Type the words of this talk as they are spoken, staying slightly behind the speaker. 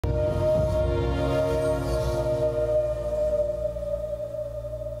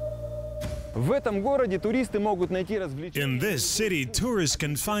In this city, tourists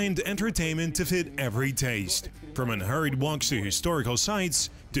can find entertainment to fit every taste. From unhurried walks to historical sites,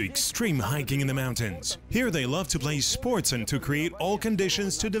 to extreme hiking in the mountains. Here they love to play sports and to create all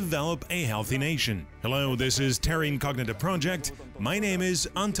conditions to develop a healthy nation. Hello, this is Terra Incognita project. My name is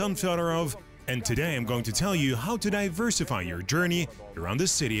Anton Fedorov, and today I'm going to tell you how to diversify your journey around the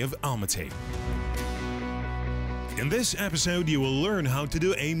city of Almaty. In this episode, you will learn how to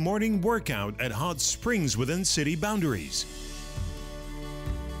do a morning workout at hot springs within city boundaries.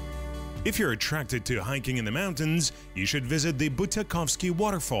 If you're attracted to hiking in the mountains, you should visit the Butakovsky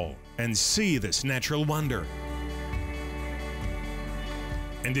waterfall and see this natural wonder.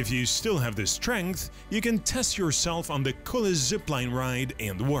 And if you still have the strength, you can test yourself on the coolest zipline ride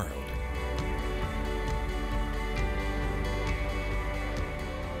in the world.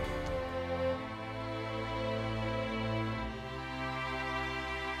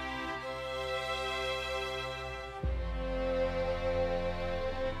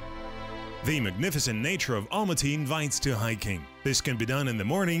 The magnificent nature of Almaty invites to hiking. This can be done in the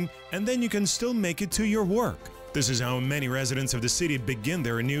morning, and then you can still make it to your work. This is how many residents of the city begin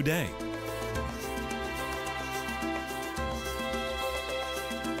their new day.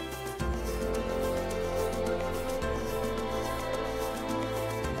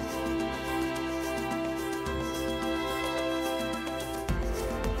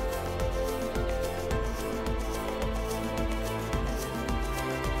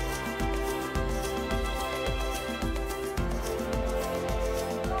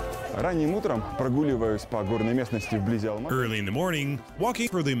 Early in the morning, walking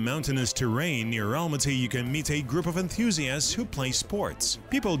through the mountainous terrain near Almaty, you can meet a group of enthusiasts who play sports.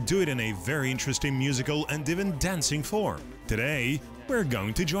 People do it in a very interesting musical and even dancing form. Today, we're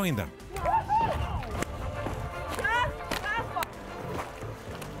going to join them.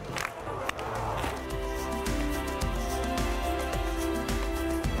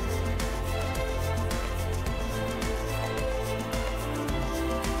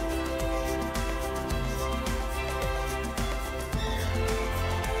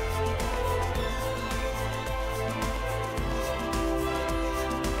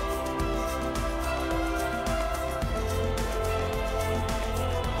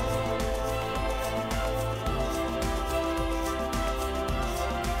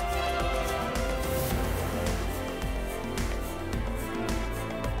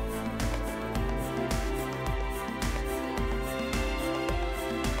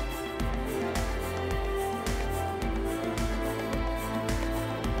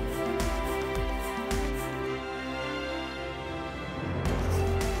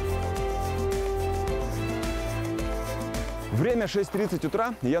 Время 6:30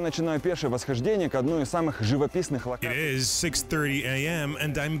 утра, и я начинаю пешее восхождение к одной из самых живописных локаций. It is 6:30 a.m.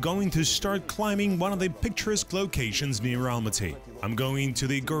 and I'm going to start climbing one of the picturesque locations near Almaty. I'm going to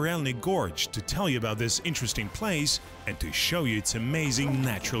the Gorelny Gorge to tell you about this interesting place and to show you its amazing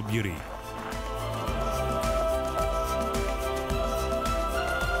natural beauty.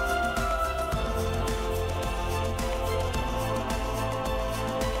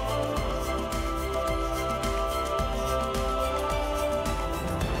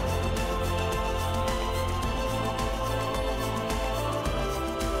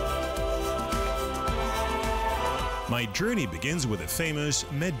 My journey begins with the famous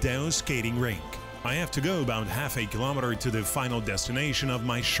Meadow skating rink. I have to go about half a kilometer to the final destination of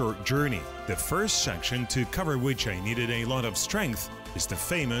my short journey. The first section, to cover which I needed a lot of strength, is the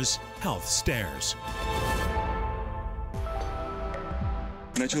famous health stairs.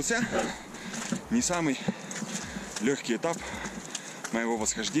 Начался не самый легкий этап моего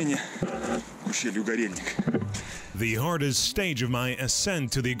восхождения к ущелью Горельник. The hardest stage of my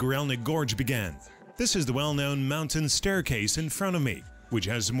ascent to the Gorelny Gorge began. This is the well-known mountain staircase in front of me, which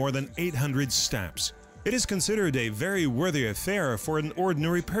has more than 800 steps. It is considered a very worthy affair for an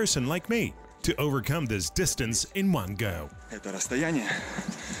ordinary person like me to overcome this distance in one go. Это расстояние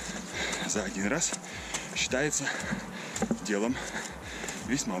за один раз считается делом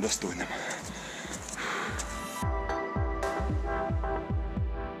весьма достойным.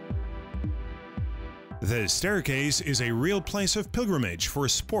 The staircase is a real place of pilgrimage for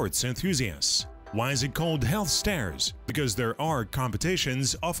sports enthusiasts. Why is it called Health Stairs? Because there are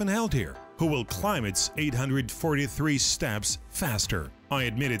competitions often held here. Who will climb its 843 steps faster? I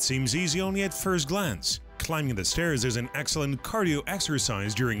admit it seems easy only at first glance. Climbing the stairs is an excellent cardio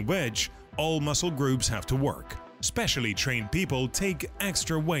exercise during which all muscle groups have to work. Specially trained people take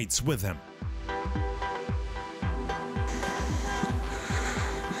extra weights with them.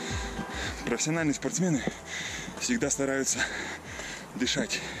 Профессиональные спортсмены всегда стараются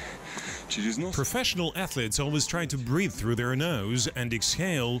дышать через нос. Professional athletes always try to breathe through their nose and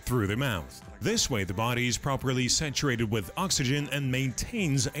exhale through their mouth. This way, the body is properly saturated with oxygen and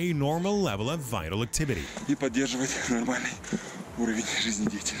maintains a normal level of vital activity. И поддерживать нормальный уровень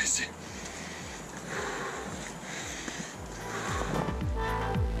жизнедеятельности.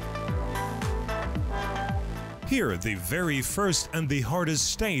 Here, the very first and the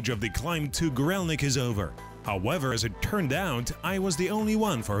hardest stage of the climb to Gorelnik is over. However, as it turned out, I was the only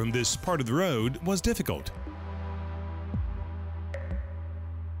one for whom this part of the road was difficult.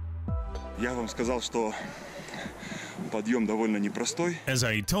 Я вам сказал, что подъем довольно непростой. As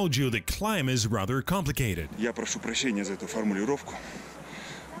I told you, the climb is rather complicated. Я прошу прощения за эту формулировку,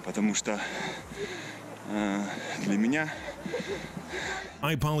 потому что для меня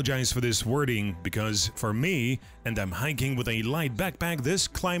I apologize for this wording because, for me, and I'm hiking with a light backpack, this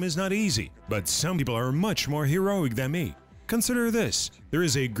climb is not easy. But some people are much more heroic than me. Consider this. There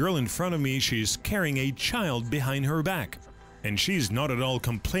is a girl in front of me, she's carrying a child behind her back. And she's not at all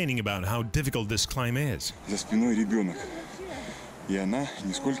complaining about how difficult this climb is. за спиной ребенок, и она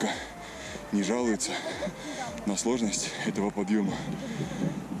нисколько не жалуется на сложность этого подъема.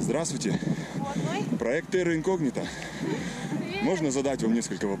 Здравствуйте. Проект Terra Incognita. Можно задать вам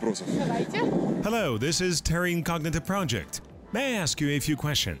несколько вопросов? Hello, this is Terra Incognita project. May I ask you a few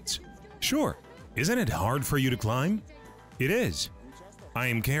questions? Sure. Isn't it hard for you to climb? It is. I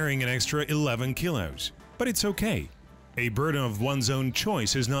am carrying an extra 11 kilos, but it's okay. A burden of one's own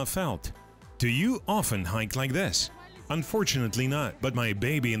choice is not felt. Do you often hike like this? Unfortunately not, but my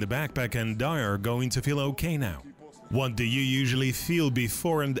baby in the backpack and I are going to feel okay now. What do you usually feel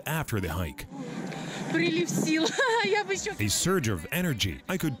before and after the hike? A surge of energy.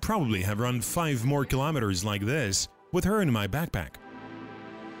 I could probably have run 5 more kilometers like this with her in my backpack.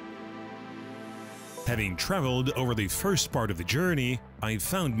 Having traveled over the first part of the journey, I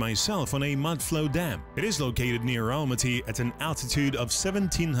found myself on a mudflow dam. It is located near Almaty at an altitude of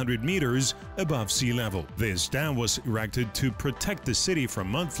 1,700 meters above sea level. This dam was erected to protect the city from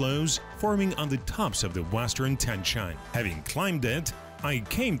mudflows forming on the tops of the western Tianshan. Having climbed it, I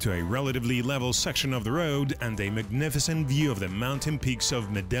came to a relatively level section of the road, and a magnificent view of the mountain peaks of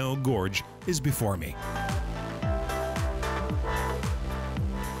Medeo Gorge is before me.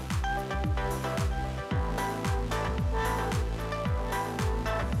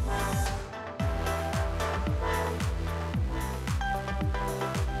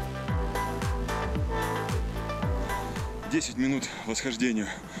 Десять минут восхождения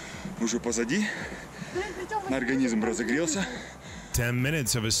уже позади. Организм разогрелся. 10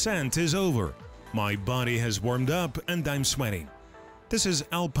 minutes of ascent is over. My body has warmed up and I'm sweating. This is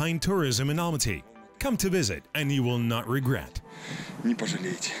alpine tourism in Almaty. Come to visit and you will not regret. Не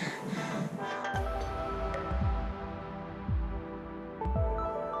пожалеете.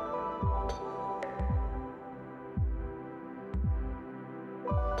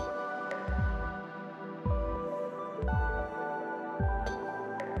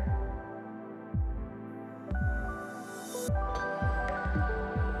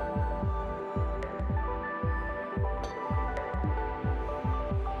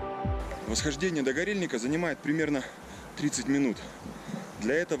 Восхождение до Горельника занимает примерно 30 минут.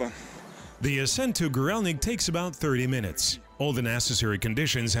 Для этого The ascent to Gorelnik takes about 30 minutes. All the necessary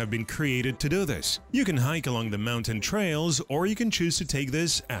conditions have been created to do this. You can hike along the mountain trails or you can choose to take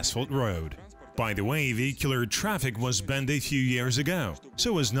this asphalt road. By the way, vehicular traffic was banned a few years ago,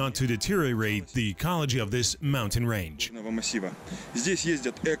 so as not to deteriorate the ecology of this mountain range. массива. Здесь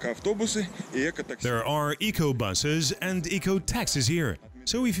ездят эко-автобусы и эко-такси. There are eco-buses and eco-taxis here.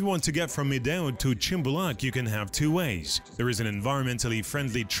 So if you want to get from Medeo to Chimbulak, you can have 2 ways. There is an environmentally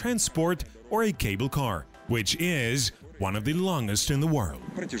friendly transport or a cable car, which is one of the longest in the world.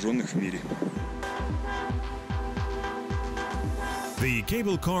 Протяженных в мире. The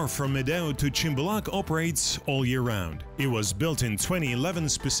cable car from Medeo to Chimbulak operates all year round. It was built in 2011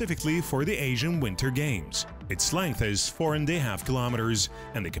 specifically for the Asian Winter Games. Its length is 4.5 kilometers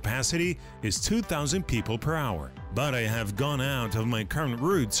and the capacity is 2,000 people per hour. But I have gone out of my current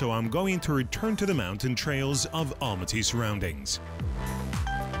route, so I'm going to return to the mountain trails of Almaty surroundings.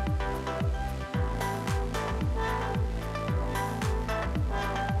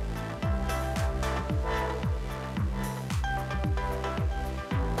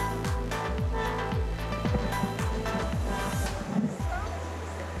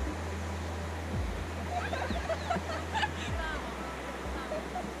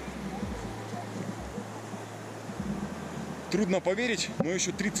 Трудно поверить, но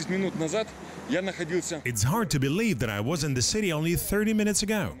еще 30 минут назад я находился. It's hard to believe that I was in the city only 30 minutes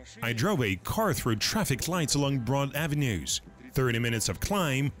ago. I drove a car through traffic lights along broad avenues. 30 minutes of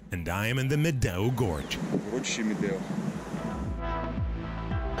climb, and I am in the Medeo Gorge. Урочище Медео.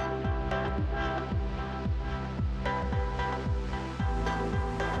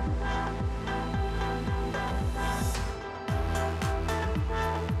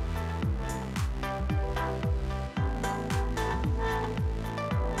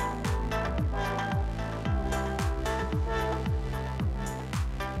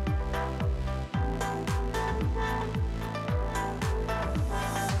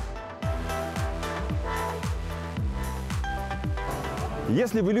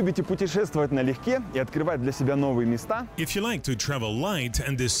 Если вы любите путешествовать налегке и открывать для себя новые места, If you like to travel light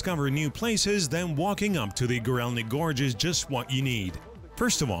and discover new places, then walking up to the Gorelnik Gorge is just what you need.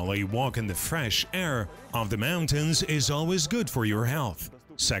 First of all, a walk in the fresh air of the mountains is always good for your health.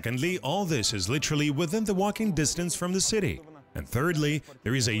 Secondly, all this is literally within the walking distance from the city. And thirdly,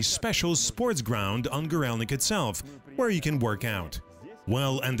 there is a special sports ground on Gorelnik itself, where you can work out.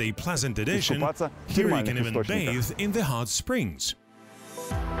 Well, and a pleasant addition, искупаться в here you термальных can even источниках. bathe in the hot springs.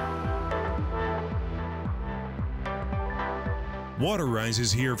 Water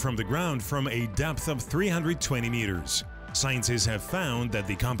rises here from the ground from a depth of 320 meters. Scientists have found that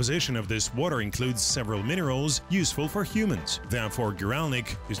the composition of this water includes several minerals useful for humans. Therefore,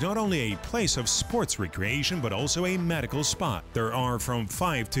 Gorelnik is not only a place of sports recreation but also a medical spot. There are from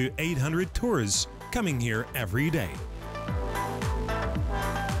 500 to 800 tourists coming here every day.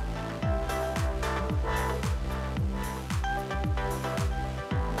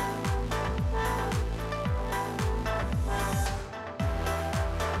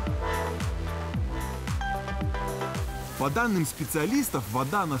 по данным специалистов,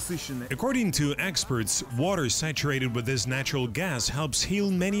 вода насыщенная. According to experts, water saturated with this natural gas helps heal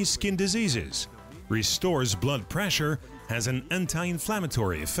many skin diseases, restores blood pressure, has an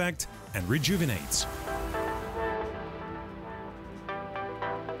anti-inflammatory effect, and rejuvenates.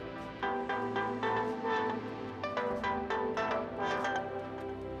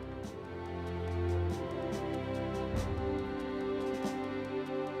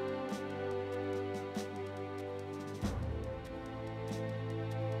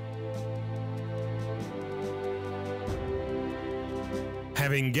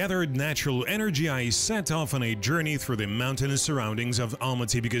 Having gathered natural energy, I set off on a journey through the mountainous surroundings of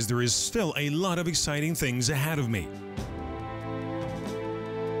Almaty because there is still a lot of exciting things ahead of me.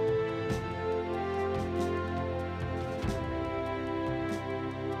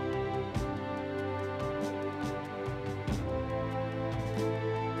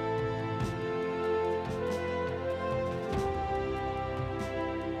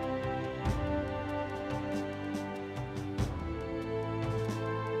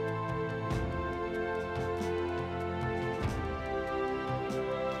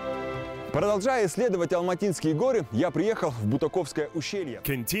 Продолжая исследовать Алматинские горы, я приехал в Бутаковское ущелье.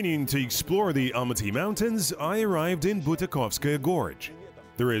 Continuing to explore the Almaty Mountains, I arrived in Butakovsky Gorge.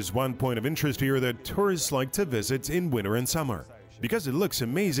 There is one point of interest here that tourists like to visit in winter and summer, because it looks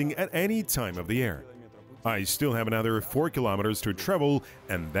amazing at any time of the year. I still have another 4 kilometers to travel,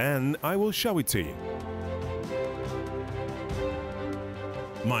 and then I will show it to you.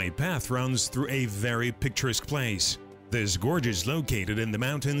 My path runs through a very picturesque place. This gorge is located in the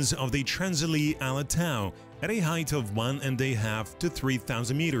mountains of the Transili Alatau at a height of 1.5 to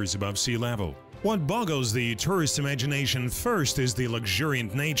 3,000 meters above sea level. What boggles the tourist imagination first is the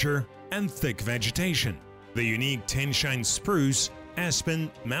luxuriant nature and thick vegetation. The unique Tenshine spruce, aspen,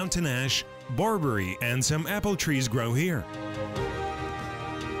 mountain ash, barberry, and some apple trees grow here.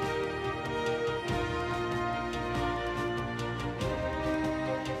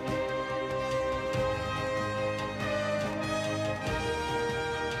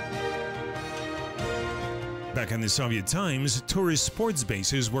 Back in the Soviet times, tourist sports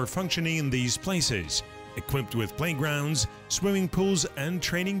bases were functioning in these places, equipped with playgrounds, swimming pools, and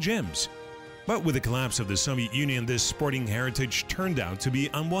training gyms. But with the collapse of the Soviet Union, this sporting heritage turned out to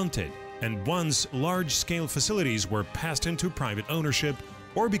be unwanted, and once large-scale facilities were passed into private ownership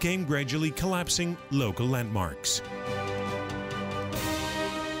or became gradually collapsing local landmarks.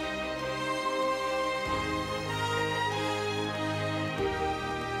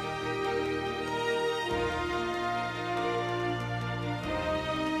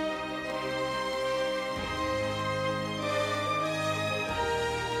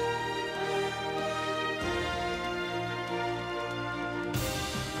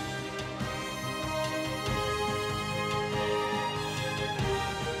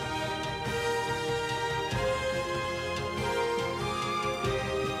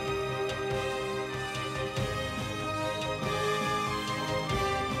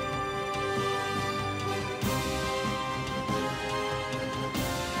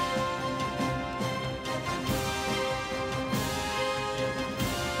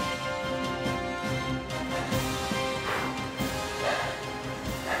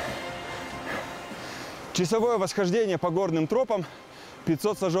 Часовое восхождение по горным тропам,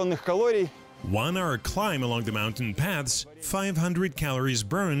 500 сожженных калорий. 1 hour climb along the mountain paths, 500 calories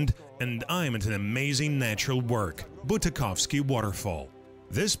burned, and I'm at an amazing natural work, Butakovsky waterfall.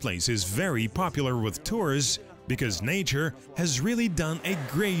 This place is very popular with tourists because nature has really done a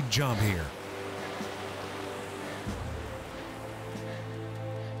great job here.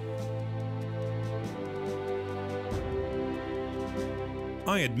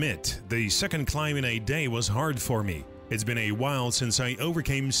 I admit, the second climb in a day was hard for me. It's been a while since I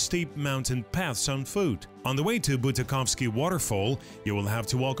overcame steep mountain paths on foot. On the way to Butakovsky waterfall, you will have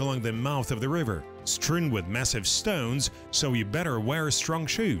to walk along the mouth of the river, strewn with massive stones, so you better wear strong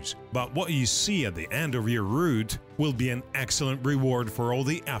shoes. But what you see at the end of your route will be an excellent reward for all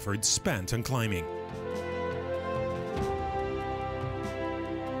the effort spent on climbing.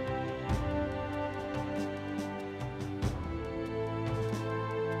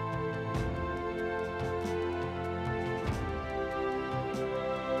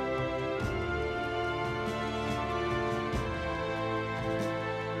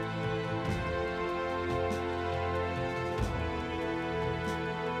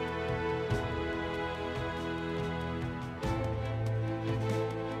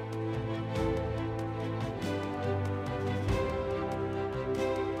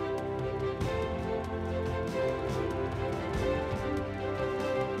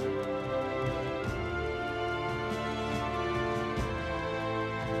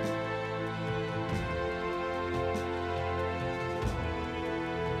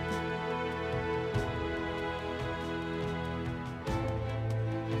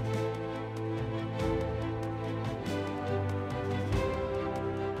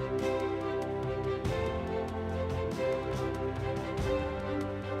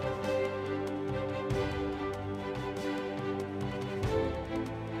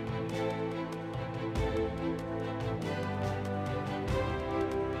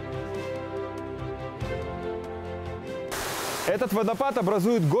 Этот водопад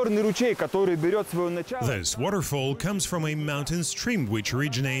образует горный ручей, который берет свое начало. This waterfall comes from a mountain stream which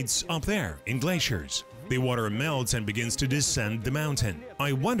originates up there in glaciers. The water melts and begins to descend the mountain.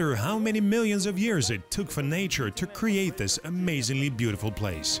 I wonder how many millions of years it took for nature to create this amazingly beautiful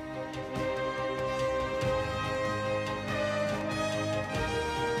place.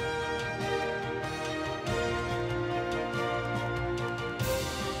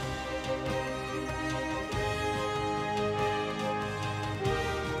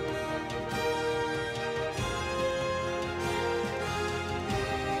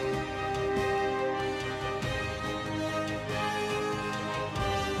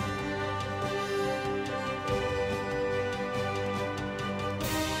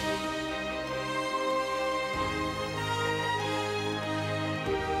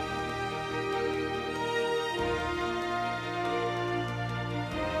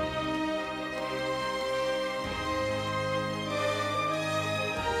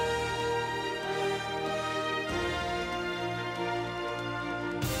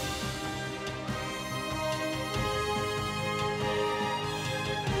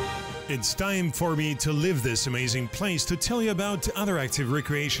 It's time for me to leave this amazing place to tell you about other active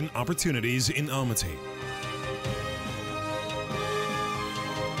recreation opportunities in Almaty.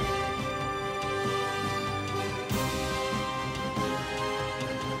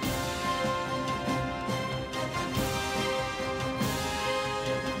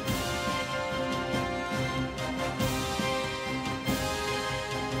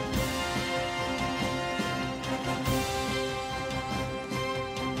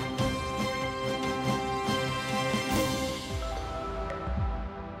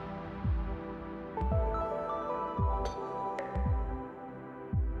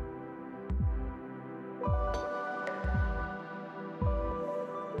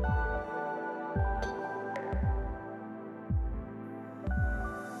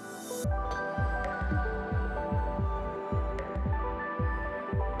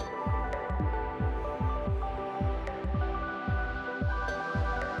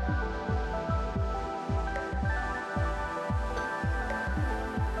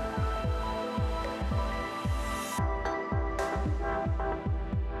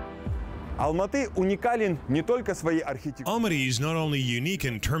 Алматы уникален не только своей архитектурой. Almaty is not only unique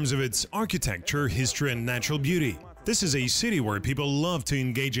in terms of its architecture, history and natural beauty. This is a city where people love to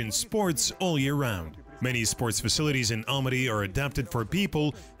engage in sports all year round. Many sports facilities in Almaty are adapted for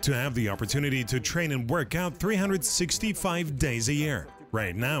people to have the opportunity to train and work out 365 days a year.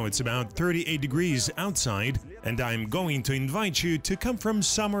 Right now it's about 38 degrees outside, and I'm going to invite you to come from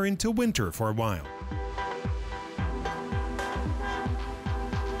summer into winter for a while.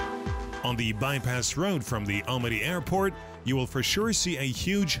 On the bypass road from the Almaty airport, you will for sure see a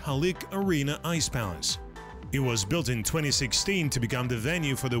huge Halik Arena ice palace. It was built in 2016 to become the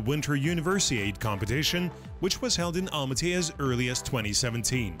venue for the Winter Universiade competition, which was held in Almaty as early as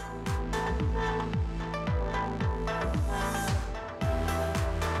 2017.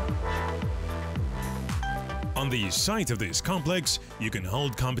 On the site of this complex, you can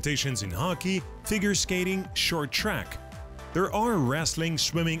hold competitions in hockey, figure skating, short track. There are wrestling,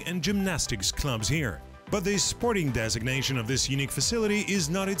 swimming and gymnastics clubs here. But the sporting designation of this unique facility is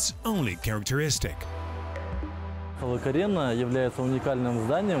not its only characteristic. Halik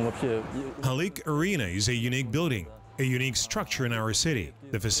Arena is a unique building, a unique structure in our city.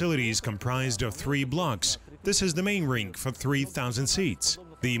 The facility is comprised of 3 blocks. This is the main rink for 3,000 seats.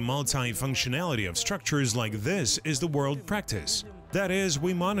 The multi-functionality of structures like this is the world practice. That is,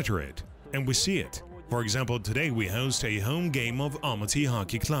 we monitor it and we see it. For example, today we host a home game of Almaty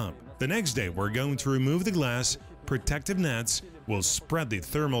Hockey Club. The next day we're going to remove the glass, protective nets, we'll spread the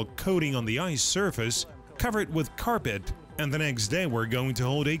thermal coating on the ice surface, cover it with carpet, and the next day we're going to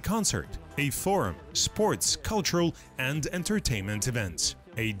hold a concert, a forum, sports, cultural and entertainment events.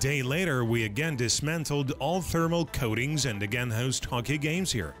 A day later, we again dismantled all thermal coatings and again host hockey games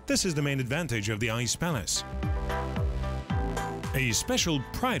here. This is the main advantage of the Ice Palace. A special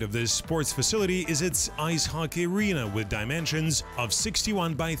pride of this sports facility is its ice hockey arena with dimensions of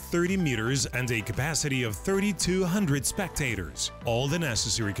 61 by 30 meters and a capacity of 3,200 spectators. All the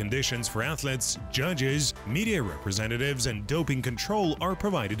necessary conditions for athletes, judges, media representatives and doping control are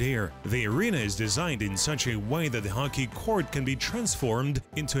provided here. The arena is designed in such a way that the hockey court can be transformed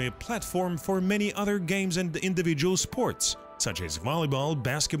into a platform for many other games and individual sports, such as volleyball,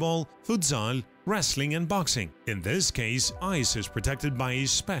 basketball, futsal, wrestling and boxing. In this case, ice is protected by a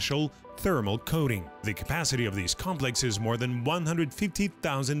special thermal coating. The capacity of this complex is more than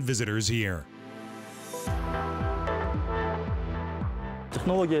 150,000 visitors a year.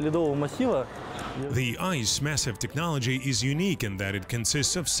 The ice massive technology is unique in that it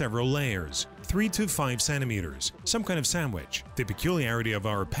consists of several layers, 3 to 5 centimeters, some kind of sandwich. The peculiarity of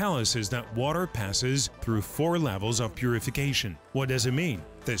our palace is that water passes through 4 levels of purification. What does it mean?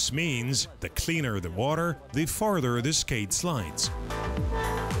 This means the cleaner the water, the farther the skate slides.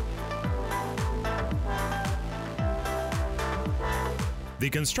 The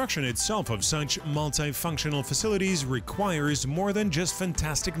construction itself of such multifunctional facilities requires more than just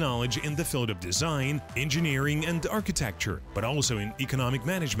fantastic knowledge in the field of design, engineering and architecture, but also in economic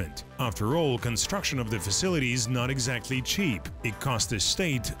management. After all, construction of the facility is not exactly cheap. It cost the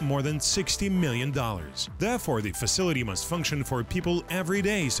state more than $60 million. Therefore, the facility must function for people every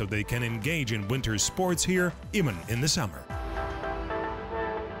day so they can engage in winter sports here, even in the summer.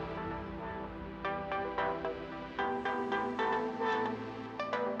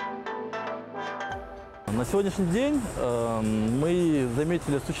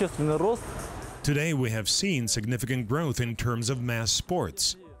 Today we have seen significant growth in terms of mass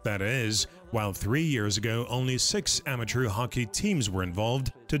sports. That is, while 3 years ago only 6 amateur hockey teams were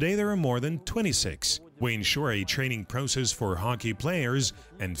involved, today there are more than 26. We ensure a training process for hockey players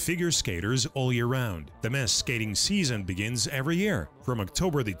and figure skaters all year round. The mass skating season begins every year, from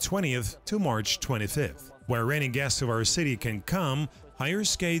October the 20th to March 25th, where any guest of our city can come, hire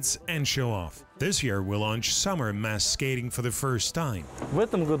skates and show off. This year we launch summer mass skating for the first time. В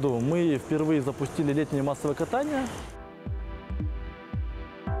этом году мы впервые запустили летнее массовое катание.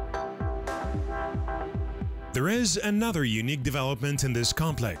 There is another unique development in this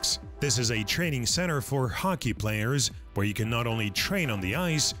complex. This is a training center for hockey players where you can not only train on the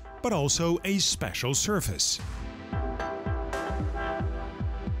ice, but also a special surface.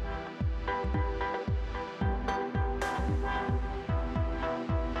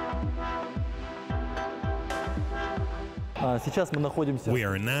 We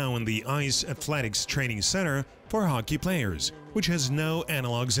are now in the Ice Athletics Training Center for hockey players, which has no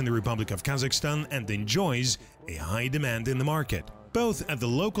analogs in the Republic of Kazakhstan and enjoys a high demand in the market, both at the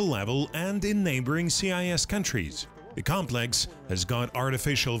local level and in neighboring CIS countries. The complex has got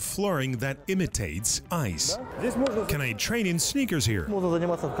artificial flooring that imitates ice. Can I train in sneakers here?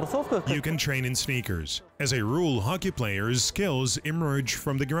 You can train in sneakers. As a rule, hockey players' skills emerge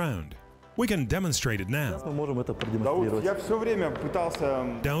from the ground. We can demonstrate it now.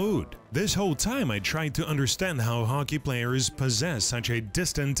 Daoud, this whole time I tried to understand how hockey players possess such a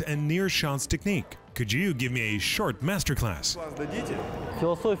distant and near shots technique. Could you give me a short masterclass?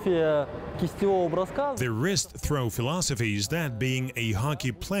 The wrist throw philosophy is that being a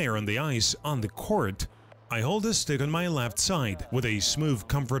hockey player on the ice, on the court, I hold the stick on my left side. With a smooth,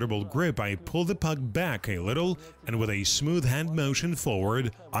 comfortable grip, I pull the puck back a little, and with a smooth hand motion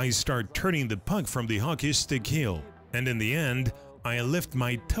forward, I start turning the puck from the hockey stick heel. And in the end, I lift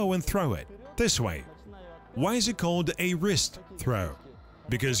my toe and throw it. This way. Why is it called a wrist throw?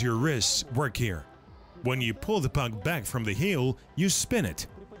 Because your wrists work here. When you pull the puck back from the heel, you spin it.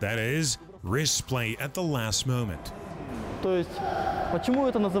 That is, wrist play at the last moment. То есть, почему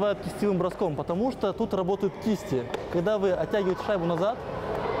это называют кистевым броском? Потому что тут работают кисти. Когда вы оттягиваете шайбу назад,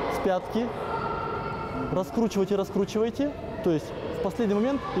 с пятки, раскручиваете, то есть в последний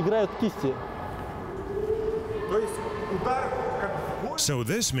момент играют кисти. So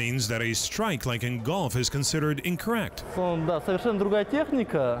this means that a strike like in golf is considered incorrect. Да, совершенно другая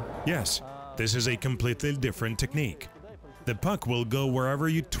техника. Yes, this is a completely different technique. The puck will go wherever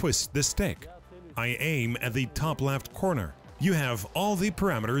you twist the stick. I aim at the top left corner. You have all the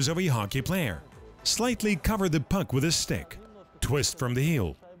parameters of a hockey player. Slightly cover the puck with a stick. Twist from the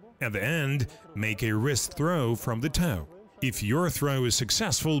heel. At the end, make a wrist throw from the toe. If your throw is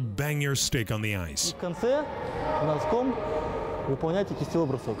successful, bang your stick on the ice. В конце носком выполняйте кистевой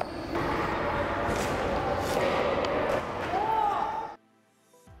бросок.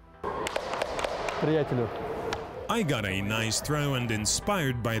 Приятелю. I got a nice throw, and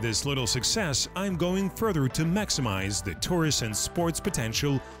inspired by this little success, I'm going further to maximize the tourist and sports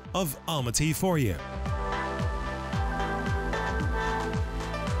potential of Almaty for you.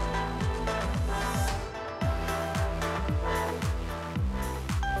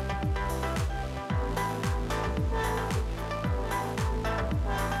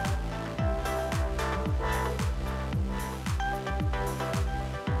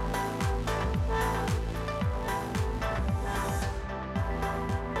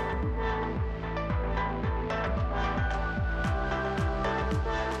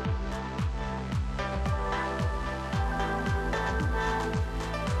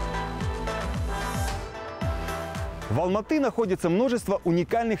 В Алматы находится множество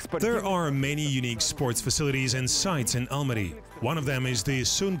уникальных There спортивных... are many unique sports facilities and sites in Almaty. One of them is the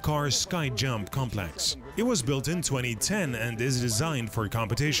Sunkar Sky Jump Complex. It was built in 2010 and is designed for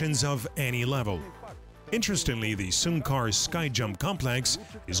competitions of any level. Interestingly, the Sunkar Sky Jump Complex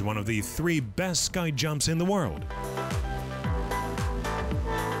is one of the 3 best sky jumps in the world.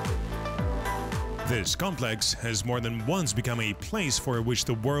 This complex has more than once become a place for which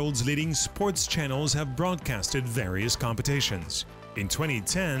the world's leading sports channels have broadcasted various competitions. In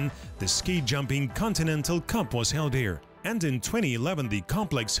 2010, the ski jumping Continental Cup was held here, and in 2011 the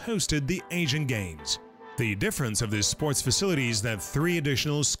complex hosted the Asian Games. The difference of this sports facility is that 3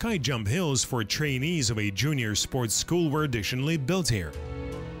 additional sky jump hills for trainees of a junior sports school were additionally built here.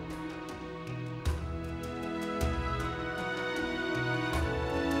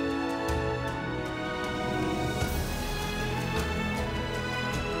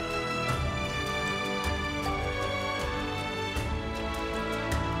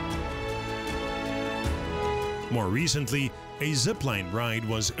 More recently, a zipline ride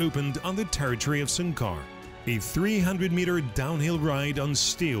was opened on the territory of Sunkar, a 300-meter downhill ride on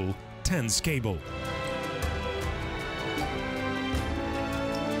steel, tense cable.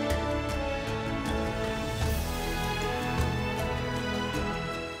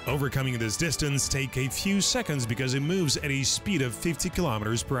 Overcoming this distance takes a few seconds because it moves at a speed of 50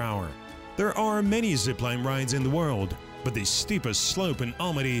 kilometers per hour. There are many zipline rides in the world, but the steepest slope in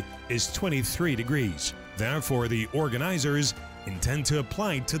Almaty is 23 degrees. Therefore, the organizers intend to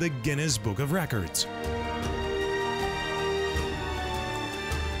apply it to the Guinness Book of Records.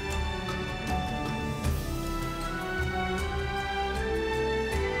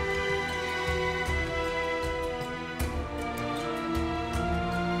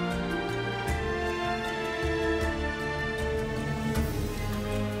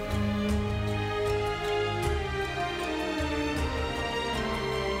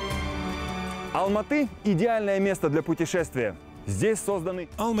 Алматы – идеальное место для путешествия. Здесь созданы...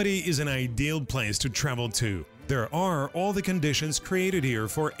 Almaty is an ideal place to travel to. There are all the conditions created here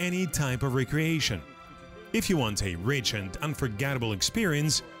for any type of recreation. If you want a rich and unforgettable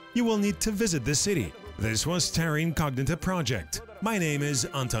experience, you will need to visit the city. This was Terra Incognita project. My name is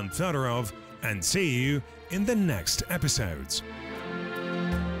Anton Fedorov, and see you in the next episodes.